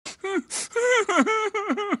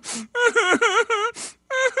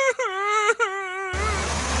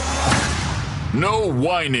No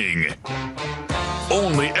whining.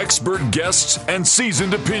 Only expert guests and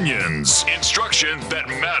seasoned opinions. Instruction that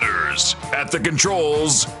matters. At the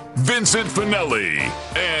controls, Vincent Finelli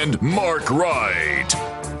and Mark Wright.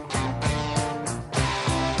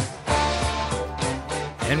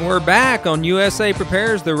 And we're back on USA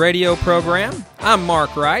Prepares, the radio program. I'm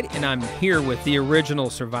Mark Wright, and I'm here with the original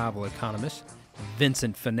survival economist,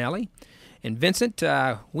 Vincent Finelli. And Vincent,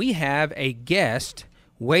 we have a guest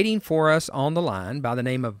waiting for us on the line by the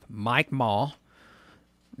name of Mike Mah.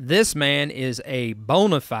 This man is a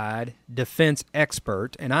bona fide defense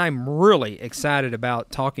expert, and I'm really excited about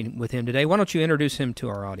talking with him today. Why don't you introduce him to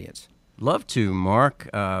our audience? Love to, Mark.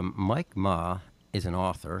 Mike Mah is an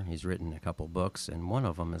author. He's written a couple books, and one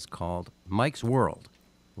of them is called Mike's World,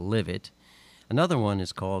 Live It. Another one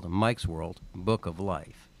is called Mike's World, Book of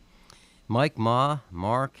Life. Mike Mah,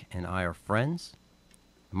 Mark, and I are friends.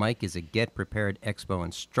 Mike is a Get Prepared Expo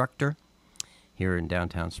instructor here in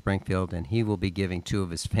downtown Springfield, and he will be giving two of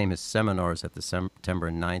his famous seminars at the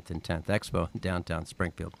September 9th and 10th Expo in downtown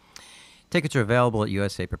Springfield. Tickets are available at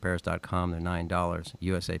usaprepares.com. They're $9,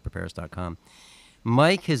 usaprepares.com.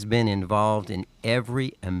 Mike has been involved in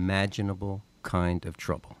every imaginable kind of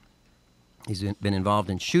trouble. He's been involved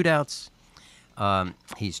in shootouts.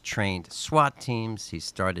 He's trained SWAT teams. He's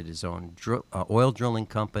started his own oil drilling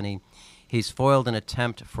company. He's foiled an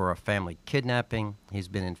attempt for a family kidnapping. He's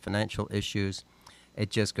been in financial issues.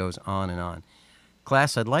 It just goes on and on.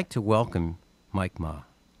 Class, I'd like to welcome Mike Mah.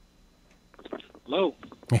 Hello.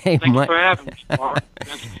 Hey, Thanks Mike. for having me, Mark.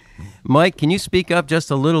 Mike, can you speak up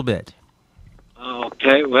just a little bit?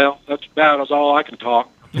 Okay, well, that's about all I can talk.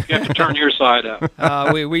 You have to turn your side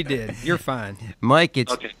up. We did. You're fine. Mike,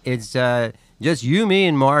 it's Okay. Just you, me,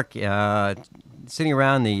 and Mark sitting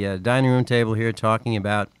around the dining room table here talking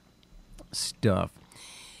about stuff.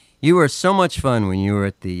 You were so much fun when you were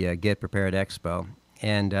at the Get Prepared Expo,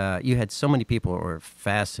 and you had so many people who were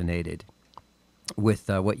fascinated with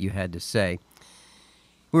what you had to say.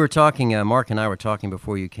 We were talking, Mark and I were talking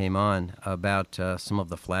before you came on about some of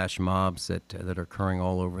the flash mobs that are occurring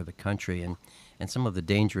all over the country and some of the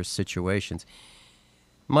dangerous situations.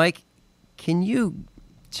 Mike, can you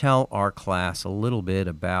tell our class a little bit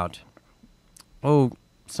about,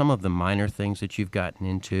 some of the minor things that you've gotten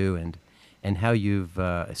into and how you've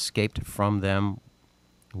escaped from them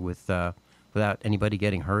without anybody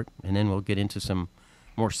getting hurt? And then we'll get into some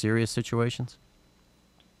more serious situations.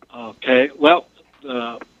 Okay, well,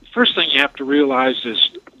 the first thing you have to realize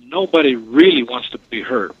is nobody really wants to be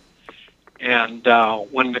hurt. And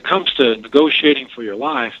when it comes to negotiating for your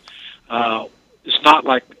life, it's not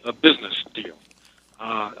like a business deal.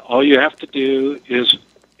 All you have to do is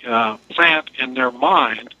plant in their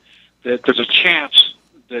mind that there's a chance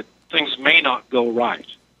that things may not go right.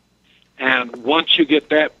 And once you get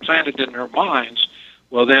that planted in their minds,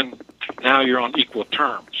 well, then now you're on equal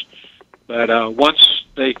terms. But once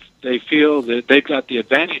they feel that they've got the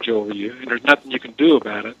advantage over you and there's nothing you can do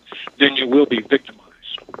about it, then you will be victimized.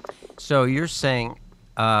 So you're saying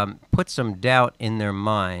put some doubt in their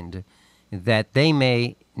mind that they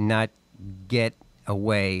may not get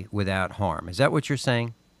away without harm. Is that what you're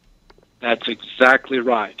saying? That's exactly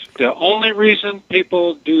right. The only reason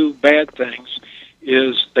people do bad things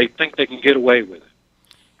is they think they can get away with it.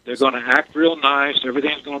 They're going to act real nice.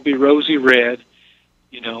 Everything's going to be rosy red,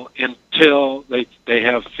 until they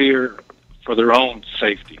have fear for their own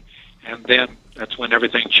safety. And then that's when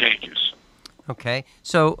everything changes. Okay.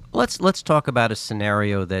 So let's talk about a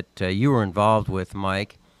scenario that you were involved with,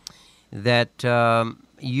 Mike, that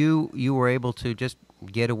you were able to just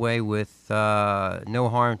get away with no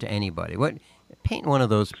harm to anybody. Paint one of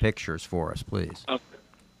those pictures for us, please.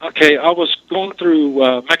 Okay, I was going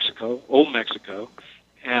through Mexico, old Mexico,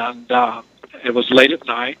 and it was late at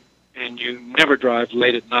night, and you never drive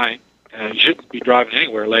late at night. You shouldn't be driving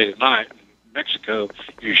anywhere late at night. In Mexico,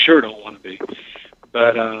 you sure don't want to be.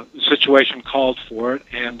 But the situation called for it,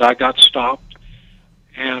 and I got stopped.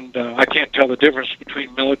 And I can't tell the difference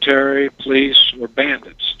between military, police, or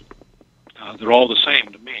bandits. They're all the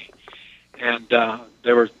same to me. And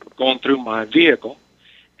they were going through my vehicle,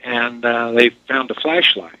 and they found a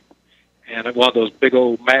flashlight. And one of those big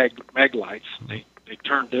old mag lights, they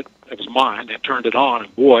turned it. It was mine. They turned it on,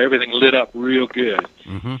 and boy, everything lit up real good.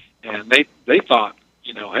 Mm-hmm. And they thought,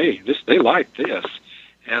 hey, they like this.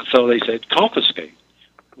 And so they said, confiscate.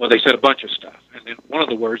 Well, they said a bunch of stuff. And then one of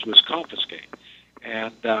the words was confiscate.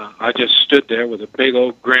 And I just stood there with a big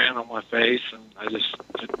old grin on my face, and I just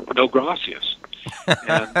said, no gracias.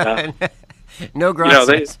 And No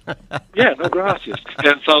gracias. Yeah, no gracias.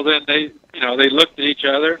 And so then they looked at each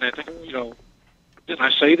other and they think, didn't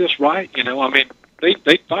I say this right? I mean,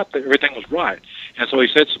 they thought that everything was right. And so he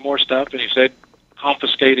said some more stuff, and he said,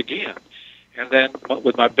 confiscate again. And then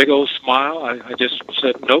with my big old smile, I just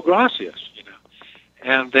said, no gracias,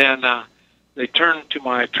 And then they turned to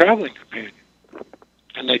my traveling companion,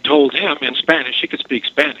 and they told him in Spanish, he could speak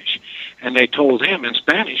Spanish, and they told him in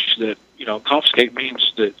Spanish that, confiscate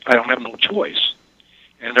means that I don't have no choice,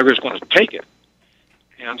 and they're just going to take it.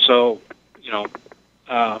 And so,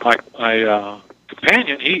 my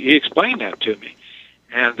companion, he explained that to me.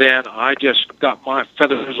 And then I just got my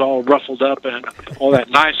feathers all ruffled up, and all that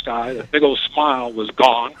nice guy, the big old smile was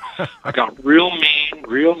gone. I got real mean,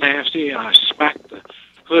 real nasty, and I smacked the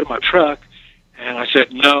hood of my truck, and I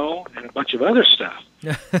said no, and a bunch of other stuff.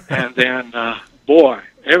 And then, boy,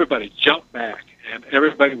 everybody jumped back, and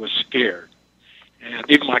everybody was scared. And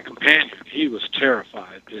even my companion, he was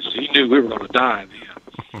terrified because he knew we were going to die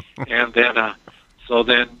then. And then, so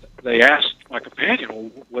then they asked my companion,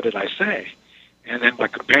 well, what did I say? And then my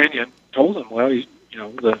companion told him, well, he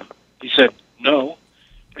said no,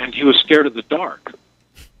 and he was scared of the dark.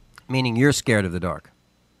 Meaning you're scared of the dark?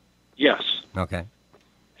 Yes. Okay.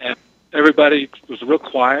 And everybody was real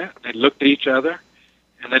quiet. They looked at each other,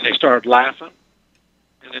 and then they started laughing.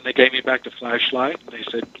 And then they gave me back the flashlight, and they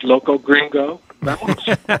said, "Loco gringo, vamos."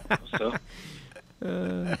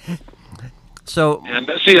 So.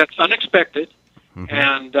 And see, that's unexpected. Mm-hmm.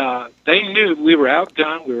 And they knew we were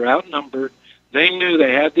outgunned, we were outnumbered. They knew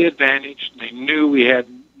they had the advantage. They knew we had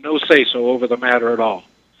no say-so over the matter at all,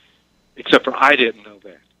 except for I didn't know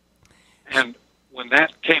that. And when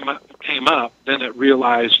that came up, then it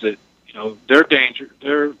realized that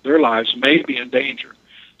their lives may be in danger.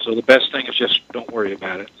 So the best thing is just don't worry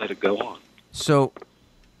about it. Let it go on. So,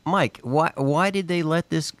 Mike, why did they let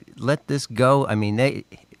this go? I mean, they,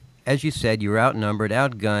 as you said, you were outnumbered,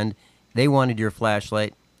 outgunned. They wanted your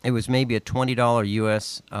flashlight. It was maybe a $20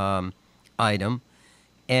 U.S. Item,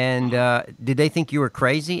 and did they think you were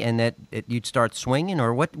crazy and that you'd start swinging,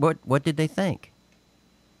 or what did they think?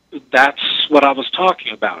 That's what I was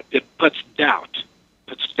talking about. It puts doubt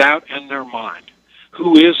in their mind.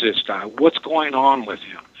 Who is this guy? What's going on with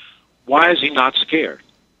him? Why is he not scared?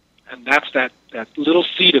 And that's that little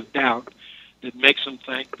seed of doubt that makes them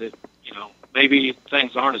think that maybe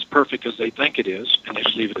things aren't as perfect as they think it is, and they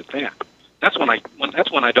just leave it at that. That's when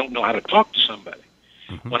I don't know how to talk to somebody.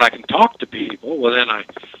 Mm-hmm. When I can talk to people, well, then I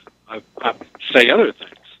say other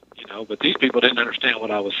things, But these people didn't understand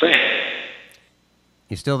what I was saying.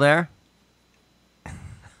 You still there?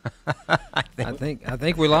 I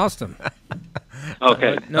think we lost him.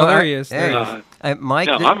 Okay. No, there he is. Mike,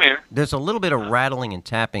 no, I'm here. There's a little bit of rattling and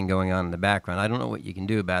tapping going on in the background. I don't know what you can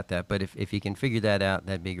do about that, but if you can figure that out,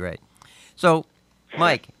 that'd be great. So,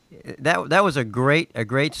 Mike, that was a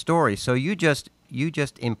great story. So you just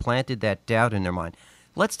implanted that doubt in their mind.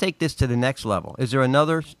 Let's take this to the next level. Is there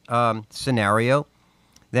another scenario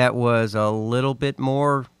that was a little bit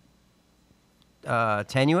more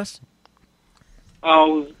tenuous?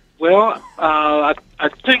 Oh, well, I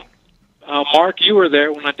think, Mark, you were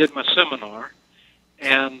there when I did my seminar.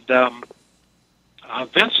 And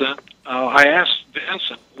Vincent, I asked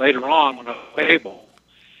Vincent later on when I was able,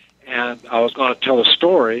 and I was going to tell a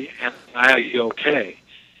story, and I asked, you okay?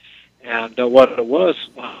 And what it was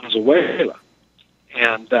a whaler.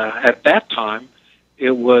 And at that time,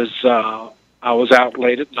 it was I was out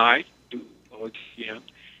late at night again,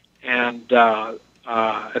 and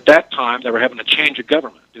at that time they were having a change of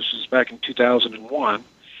government. This was back in 2001,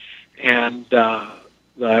 and they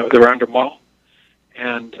were under Mah,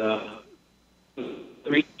 and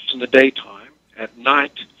in the daytime. At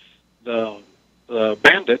night, the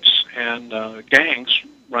bandits and gangs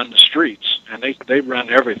run the streets, and they run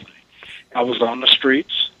everything. I was on the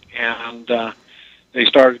streets, and they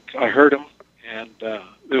started. I heard them, and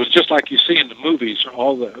it was just like you see in the movies. It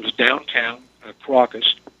was downtown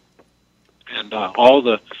Caracas, and all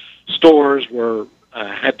the stores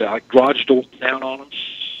had the garage doors down on them.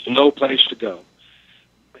 No place to go,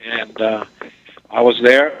 and I was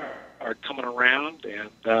there, coming around,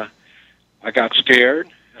 and I got scared.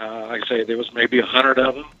 Like I say, there was maybe 100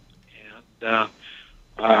 of them, and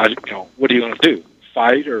what are you going to do?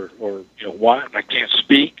 Fight or what? And I can't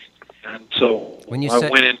speak. And so I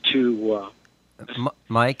went into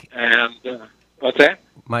Mike. And what's that?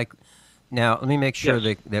 Mike, now let me make sure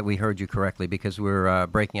Yes. that we heard you correctly, because we're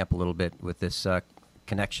breaking up a little bit with this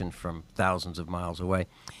connection from thousands of miles away.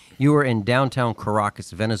 You were in downtown Caracas,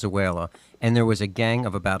 Venezuela, and there was a gang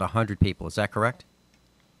of about 100 people. Is that correct?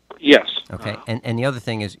 Yes. Okay. And the other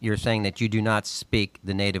thing is you're saying that you do not speak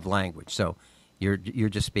the native language, so you're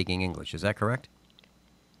just speaking English. Is that correct?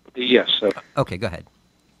 Yes. Okay, go ahead.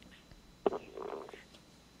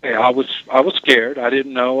 Yeah, I was scared. I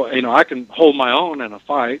didn't know. I can hold my own in a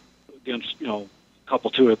fight against a couple,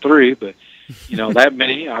 two or three, but that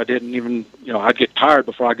many I didn't even. I'd get tired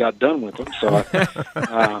before I got done with them. So,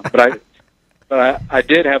 but I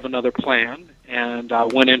did have another plan, and I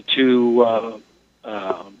went into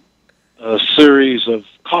a series of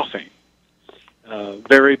coughing,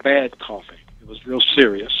 very bad coughing. It was real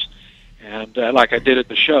serious, and like I did at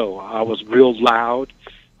the show, I was real loud.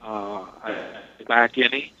 Back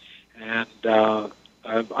any, and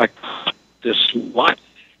I coughed this light,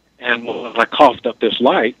 and when I coughed up this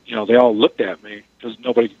light, they all looked at me because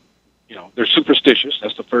nobody, they're superstitious.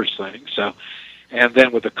 That's the first thing. So, and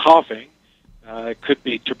then with the coughing, it could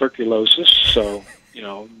be tuberculosis. So,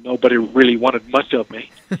 nobody really wanted much of me.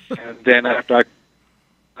 And then after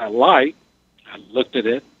I light, I looked at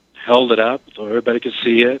it, held it up so everybody could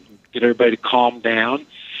see it, get everybody to calm down,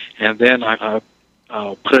 and then I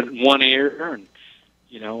put it in one ear and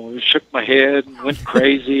shook my head and went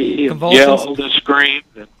crazy and yelled and screamed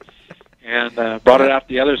and brought it out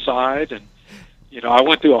the other side. And, I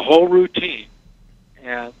went through a whole routine.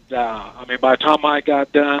 And, by the time I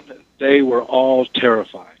got done, they were all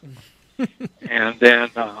terrified. And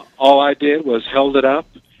then all I did was held it up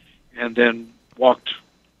and then walked.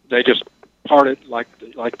 They just parted like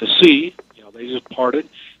the sea. They just parted,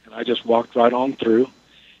 and I just walked right on through.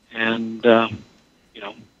 And,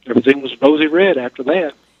 everything was rosy red after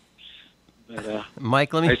that. But,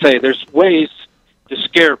 Mike, let me... I say there's ways to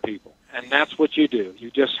scare people, and that's what you do. You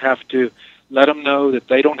just have to let them know that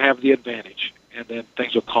they don't have the advantage, and then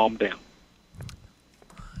things will calm down.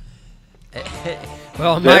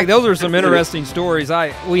 Well, Mike, those are some interesting stories.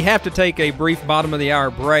 We have to take a brief bottom of the hour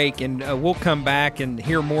break, and we'll come back and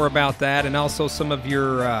hear more about that, and also some of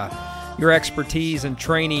your expertise in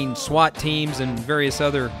training SWAT teams and various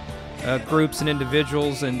other groups and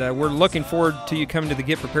individuals, and we're looking forward to you coming to the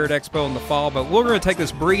Get Prepared Expo in the fall. But we're going to take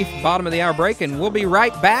this brief bottom of the hour break, and we'll be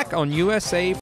right back on USA